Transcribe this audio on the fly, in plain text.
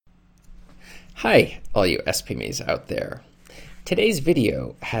Hi, all you SPMEs out there. Today's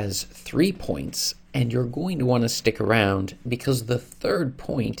video has 3 points, and you're going to want to stick around because the third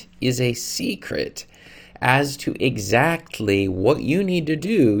point is a secret as to exactly what you need to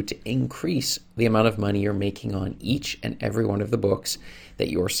do to increase the amount of money you're making on each and every one of the books that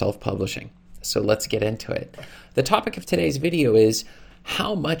you're self-publishing. So let's get into it. The topic of today's video is,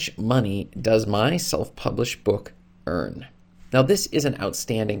 how much money does my self-published book earn? Now, this is an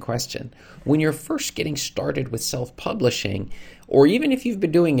outstanding question. When you're first getting started with self-publishing, or even if you've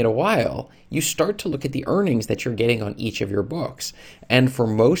been doing it a while, you start to look at the earnings that you're getting on each of your books. And for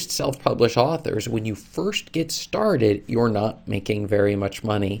most self-published authors, when you first get started, you're not making very much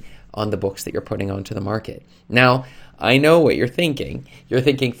money on the books that you're putting onto the market. Now, I know what you're thinking. You're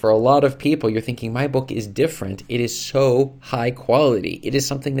thinking, for a lot of people, you're thinking, my book is different. It is so high quality. It is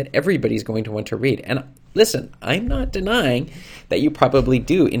something that everybody's going to want to read. And listen, I'm not denying that you probably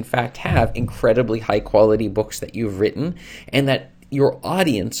do, in fact, have incredibly high quality books that you've written, and that your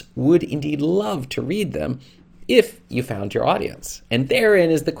audience would indeed love to read them if you found your audience. And therein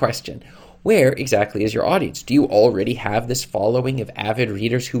is the question. Where exactly is your audience? Do you already have this following of avid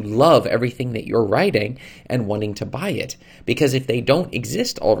readers who love everything that you're writing and wanting to buy it? Because if they don't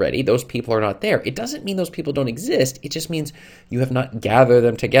exist already, those people are not there. It doesn't mean those people don't exist. It just means you have not gathered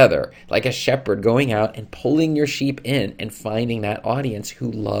them together, like a shepherd going out and pulling your sheep in and finding that audience who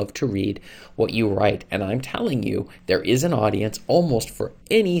love to read what you write. And I'm telling you, there is an audience almost for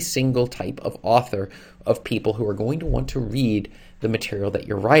any single type of author, of people who are going to want to read the material that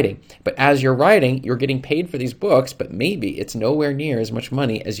you're writing. But as you're writing, you're getting paid for these books, but maybe it's nowhere near as much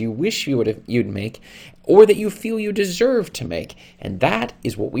money as you wish you'd make, or that you feel you deserve to make. And that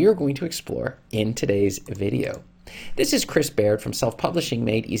is what we are going to explore in today's video. This is Chris Baird from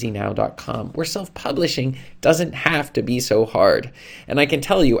selfpublishingmadeeasynow.com, where self-publishing doesn't have to be so hard. And I can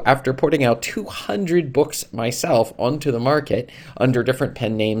tell you, after putting out 200 books myself onto the market under different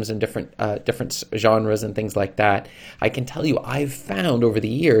pen names and different genres and things like that, I can tell you I've found over the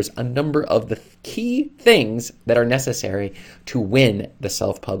years a number of the key things that are necessary to win the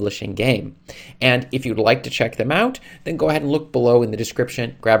self-publishing game. And if you'd like to check them out, then go ahead and look below in the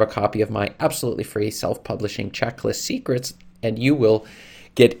description, grab a copy of my absolutely free self-publishing checklist secrets, and you will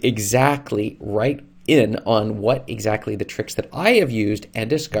get exactly right in on what exactly the tricks that I have used and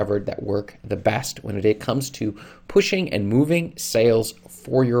discovered that work the best when it comes to pushing and moving sales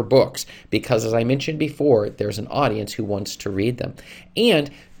for your books. Because as I mentioned before, there's an audience who wants to read them. And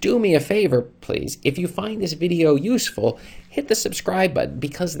do me a favor, please, if you find this video useful, hit the subscribe button,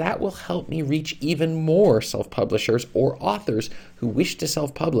 because that will help me reach even more self-publishers or authors who wish to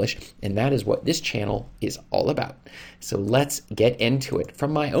self-publish, and that is what this channel is all about. So let's get into it.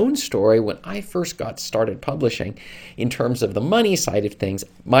 From my own story, when I first got started publishing, in terms of the money side of things,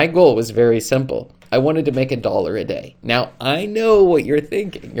 my goal was very simple. I wanted to make $1 a day. Now, I know what you're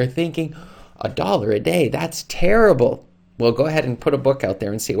thinking. You're thinking, $1 a day, that's terrible. Well, go ahead and put a book out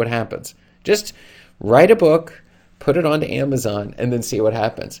there and see what happens. Just write a book, put it onto Amazon, and then see what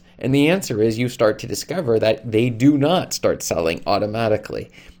happens. And the answer is, you start to discover that they do not start selling automatically.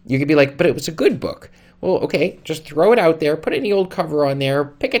 You could be like, but it was a good book. Well, okay, just throw it out there, put any old cover on there,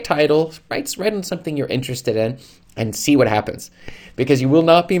 pick a title, write on something you're interested in, and see what happens. Because you will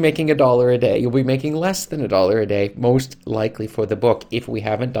not be making $1 a day. You'll be making less than $1 a day, most likely for the book, if we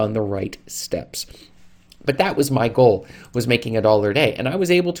haven't done the right steps. But that was my goal, was making $1 a day. And I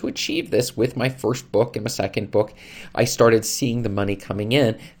was able to achieve this with my first book and my second book. I started seeing the money coming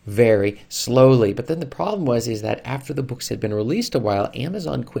in very slowly. But then the problem is that after the books had been released a while,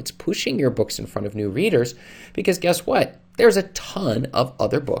 Amazon quits pushing your books in front of new readers, because guess what? There's a ton of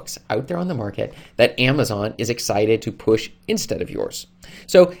other books out there on the market that Amazon is excited to push instead of yours.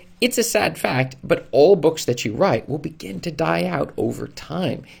 So it's a sad fact, but all books that you write will begin to die out over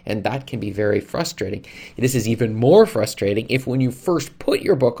time, and that can be very frustrating. This is even more frustrating if when you first put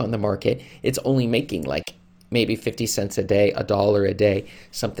your book on the market, it's only making like maybe 50 cents a day, $1 a day,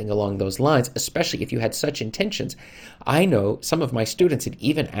 something along those lines, especially if you had such intentions. I know some of my students had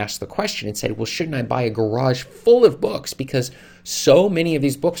even asked the question and said, well, shouldn't I buy a garage full of books, because so many of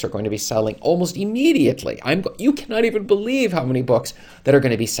these books are going to be selling almost immediately. You cannot even believe how many books that are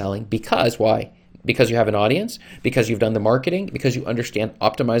going to be selling. Because why? Because you have an audience? Because you've done the marketing? Because you understand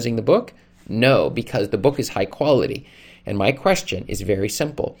optimizing the book? No, because the book is high quality. And my question is very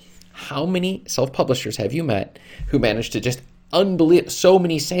simple. How many self-publishers have you met who managed to just so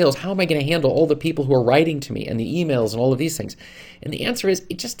many sales? How am I going to handle all the people who are writing to me and the emails and all of these things? And the answer is,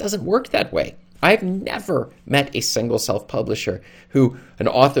 it just doesn't work that way. I've never met a single self-publisher who, an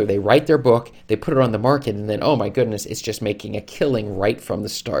author, they write their book, they put it on the market, and then, oh my goodness, it's just making a killing right from the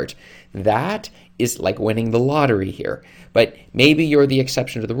start. That is like winning the lottery here. But maybe you're the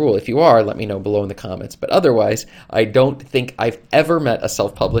exception to the rule. If you are, let me know below in the comments. But otherwise, I don't think I've ever met a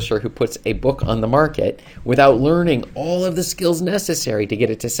self-publisher who puts a book on the market without learning all of the skills necessary to get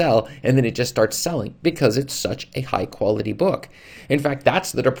it to sell, and then it just starts selling because it's such a high-quality book. In fact,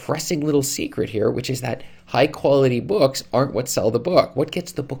 that's the depressing little secret here, which is that high-quality books aren't what sell the book. What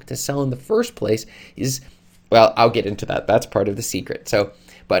gets the book to sell in the first place is, well, I'll get into that. That's part of the secret.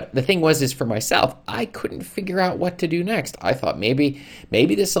 But the thing is for myself, I couldn't figure out what to do next. I thought maybe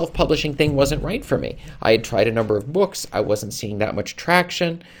the self-publishing thing wasn't right for me. I had tried a number of books. I wasn't seeing that much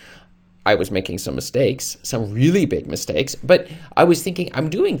traction. I was making some mistakes, some really big mistakes, but I was thinking I'm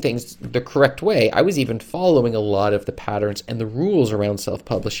doing things the correct way. I was even following a lot of the patterns and the rules around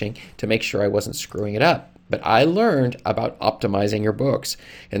self-publishing to make sure I wasn't screwing it up. But I learned about optimizing your books,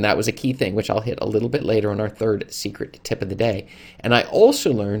 and that was a key thing, which I'll hit a little bit later on our third secret tip of the day. And I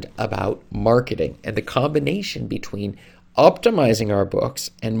also learned about marketing and the combination between optimizing our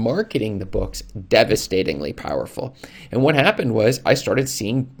books and marketing the books, devastatingly powerful. And what happened was I started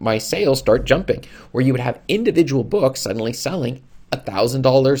seeing my sales start jumping, where you would have individual books suddenly selling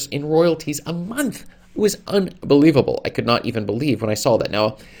 $1,000 in royalties a month. It was unbelievable. I could not even believe when I saw that.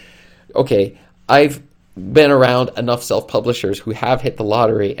 Now, okay, I've been around enough self-publishers who have hit the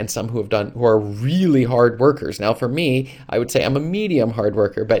lottery and some who are really hard workers. Now for me, I would say I'm a medium hard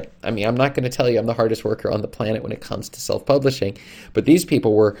worker, but I mean, I'm not going to tell you I'm the hardest worker on the planet when it comes to self-publishing, but these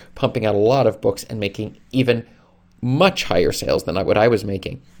people were pumping out a lot of books and making even much higher sales than what I was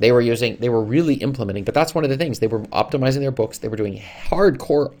making. They were really implementing, but that's one of the things. They were optimizing their books. They were doing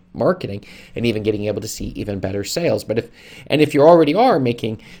hardcore marketing and even getting able to see even better sales. But if you already are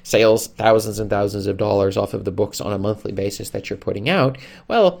making sales, thousands and thousands of dollars off of the books on a monthly basis that you're putting out,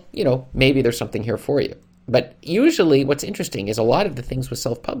 well, maybe there's something here for you. But usually what's interesting is a lot of the things with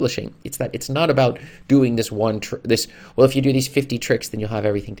self-publishing, it's that it's not about doing this if you do these 50 tricks, then you'll have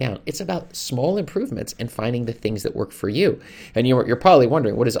everything down. It's about small improvements and finding the things that work for you. And you're probably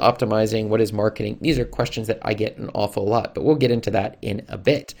wondering, what is optimizing? What is marketing? These are questions that I get an awful lot, but we'll get into that in a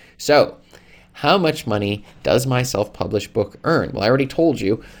bit. So, how much money does my self-published book earn? Well, I already told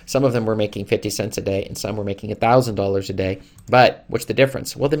you some of them were making 50 cents a day and some were making $1,000 a day. But what's the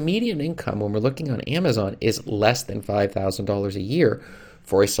difference? Well, the median income when we're looking on Amazon is less than $5,000 a year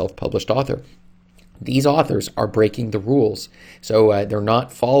for a self-published author. These authors are breaking the rules. So they're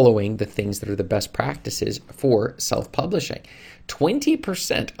not following the things that are the best practices for self-publishing.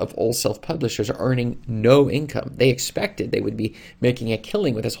 20% of all self-publishers are earning no income. They expected they would be making a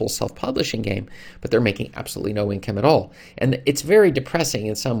killing with this whole self-publishing game, but they're making absolutely no income at all. And it's very depressing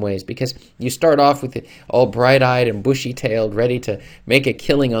in some ways because you start off with it all bright-eyed and bushy-tailed, ready to make a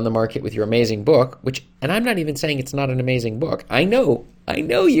killing on the market with your amazing book, and I'm not even saying it's not an amazing book. I know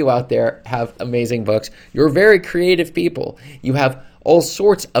you out there have amazing books. You're very creative people. You have all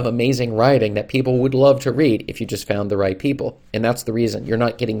sorts of amazing writing that people would love to read if you just found the right people. And that's the reason you're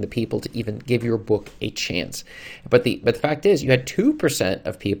not getting the people to even give your book a chance. But the fact is, you had 2%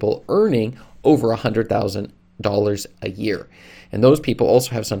 of people earning over $100,000 a year. And those people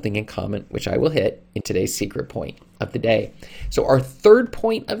also have something in common, which I will hit in today's secret point of the day. So our third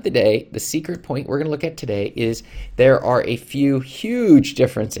point of the day, the secret point we're going to look at today, is there are a few huge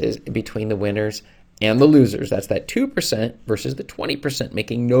differences between the winners and the losers. That's that 2% versus the 20%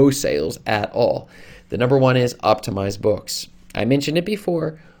 making no sales at all. The number one is optimized books. I mentioned it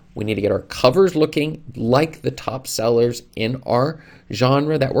before. We need to get our covers looking like the top sellers in our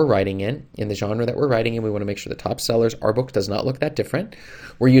genre that we're writing in. In the genre that we're writing in, we want to make sure the top sellers, our book does not look that different.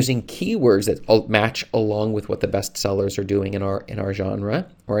 We're using keywords that match along with what the best sellers are doing in our genre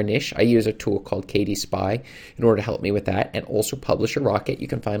or a niche. I use a tool called KD Spy in order to help me with that, and also Publisher Rocket. You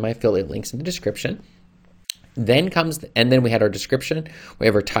can find my affiliate links in the description. Then we had our description, we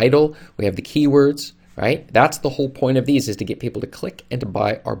have our title, we have the keywords, right? That's the whole point of these, is to get people to click and to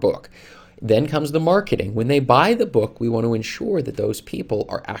buy our book. Then comes the marketing. When they buy the book, we want to ensure that those people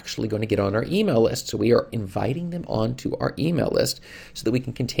are actually going to get on our email list. So we are inviting them onto our email list so that we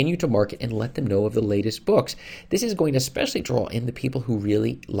can continue to market and let them know of the latest books. This is going to especially draw in the people who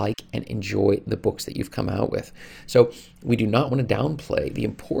really like and enjoy the books that you've come out with. So we do not want to downplay the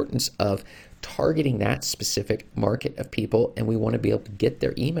importance of targeting that specific market of people, and we want to be able to get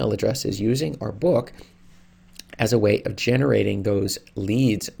their email addresses using our book as a way of generating those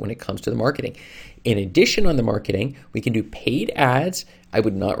leads when it comes to the marketing. In addition, on the marketing, we can do paid ads. I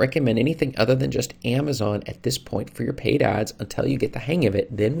would not recommend anything other than just Amazon at this point for your paid ads until you get the hang of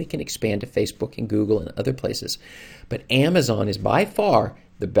it. Then we can expand to Facebook and Google and other places. But Amazon is by far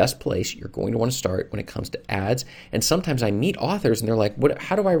the best place you're going to want to start when it comes to ads. And sometimes I meet authors and they're like,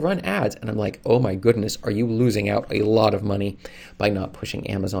 how do I run ads? And I'm like, oh my goodness, are you losing out a lot of money by not pushing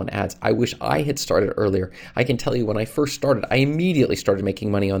Amazon ads? I wish I had started earlier. I can tell you when I first started, I immediately started making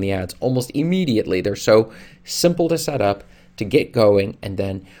money on the ads, almost immediately. They're so simple to set up, to get going, and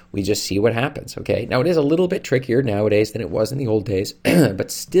then we just see what happens, okay? Now, it is a little bit trickier nowadays than it was in the old days, but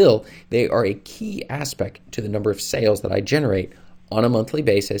still, they are a key aspect to the number of sales that I generate on a monthly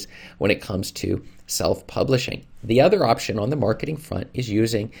basis when it comes to self-publishing. The other option on the marketing front is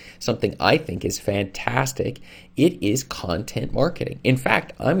using something I think is fantastic. It is content marketing. In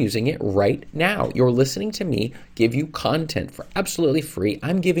fact, I'm using it right now. You're listening to me give you content for absolutely free.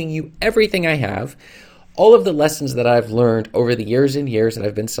 I'm giving you everything I have. All of the lessons that I've learned over the years and years that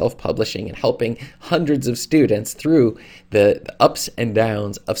I've been self-publishing and helping hundreds of students through the ups and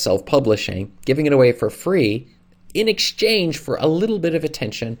downs of self-publishing, giving it away for free in exchange for a little bit of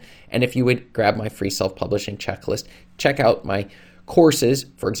attention. And if you would grab my free self-publishing checklist, check out my courses.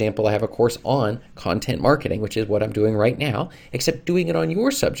 For example, I have a course on content marketing, which is what I'm doing right now, except doing it on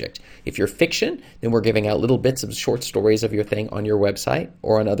your subject. If you're fiction, then we're giving out little bits of short stories of your thing on your website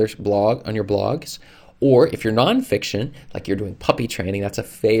or on your blogs. Or if you're nonfiction, like you're doing puppy training, that's a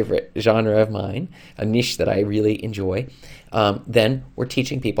favorite genre of mine, a niche that I really enjoy, then we're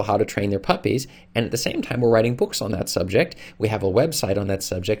teaching people how to train their puppies. And at the same time, we're writing books on that subject. We have a website on that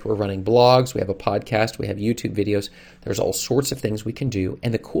subject. We're running blogs. We have a podcast. We have YouTube videos. There's all sorts of things we can do.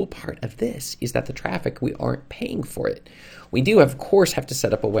 And the cool part of this is that the traffic, we aren't paying for it. We do, of course, have to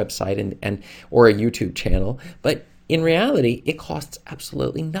set up a website and or a YouTube channel, but in reality, it costs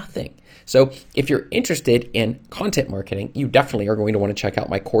absolutely nothing. So if you're interested in content marketing, you definitely are going to want to check out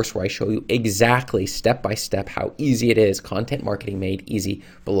my course where I show you exactly step by step how easy it is. Content Marketing Made Easy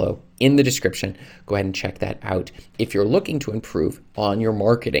below in the description. Go ahead and check that out if you're looking to improve on your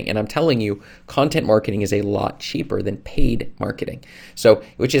marketing. And I'm telling you, content marketing is a lot cheaper than paid marketing. So,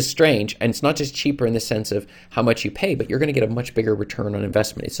 which is strange. And it's not just cheaper in the sense of how much you pay, but you're going to get a much bigger return on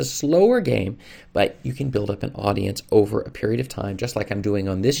investment. It's a slower game, but you can build up an audience over a period of time, just like I'm doing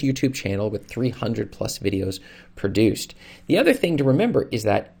on this YouTube channel with 300 plus videos produced. The other thing to remember is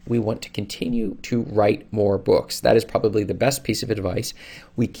that we want to continue to write more books. That is probably the best piece of advice.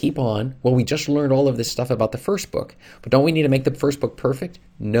 We keep on, we just learned all of this stuff about the first book, but don't we need to make the first book perfect?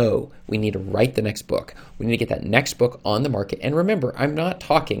 No, we need to write the next book. We need to get that next book on the market. And remember, I'm not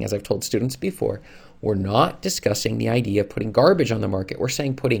talking, as I've told students before, we're not discussing the idea of putting garbage on the market. We're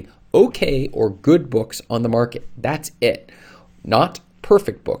saying putting okay or good books on the market. That's it. Not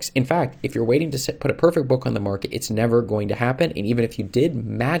perfect books. In fact, if you're waiting to put a perfect book on the market, it's never going to happen. And even if you did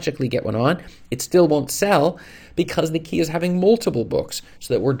magically get one on, it still won't sell because the key is having multiple books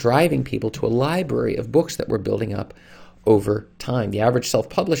so that we're driving people to a library of books that we're building up over time. The average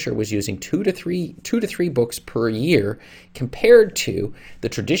self-publisher was using two to three books per year compared to the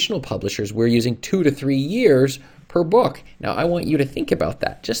traditional publishers. We're using 2 to 3 years per book. Now, I want you to think about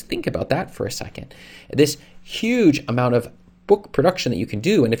that. Just think about that for a second. This huge amount of book production that you can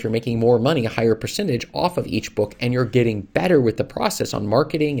do, and if you're making more money, a higher percentage off of each book, and you're getting better with the process on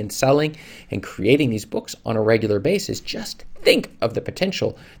marketing and selling and creating these books on a regular basis, just think of the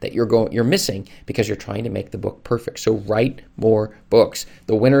potential that you're missing because you're trying to make the book perfect. So write more books.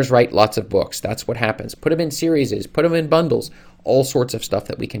 The winners write lots of books. That's what happens. Put them in series, put them in bundles, all sorts of stuff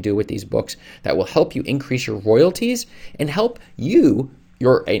that we can do with these books that will help you increase your royalties and help you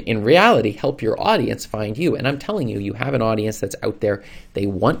in reality, help your audience find you. And I'm telling you, you have an audience that's out there. They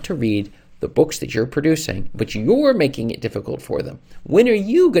want to read the books that you're producing, but you're making it difficult for them. When are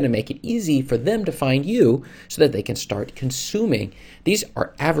you going to make it easy for them to find you so that they can start consuming? These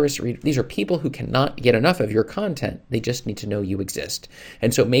are avarice readers. These are people who cannot get enough of your content. They just need to know you exist.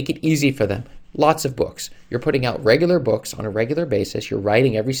 And so make it easy for them. Lots of books. You're putting out regular books on a regular basis. You're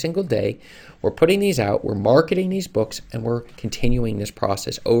writing every single day. We're putting these out. We're marketing these books, and we're continuing this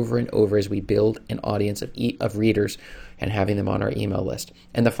process over and over as we build an audience of readers and having them on our email list.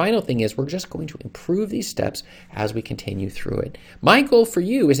 And the final thing is we're just going to improve these steps as we continue through it. My goal for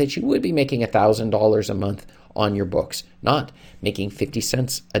you is that you would be making $1,000 a month on your books, not making 50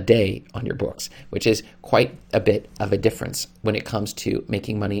 cents a day on your books, which is quite a bit of a difference when it comes to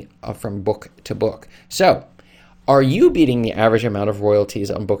making money from book to book. So Are you beating the average amount of royalties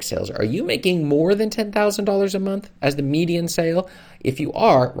on book sales? Are you making more than $10,000 a month as the median sale? If you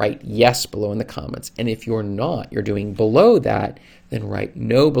are, write yes below in the comments. And if you're not, you're doing below that, then write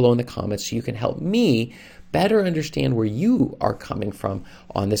no below in the comments so you can help me better understand where you are coming from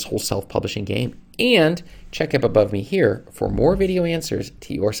on this whole self-publishing game. And check up above me here for more video answers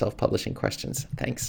to your self-publishing questions. Thanks.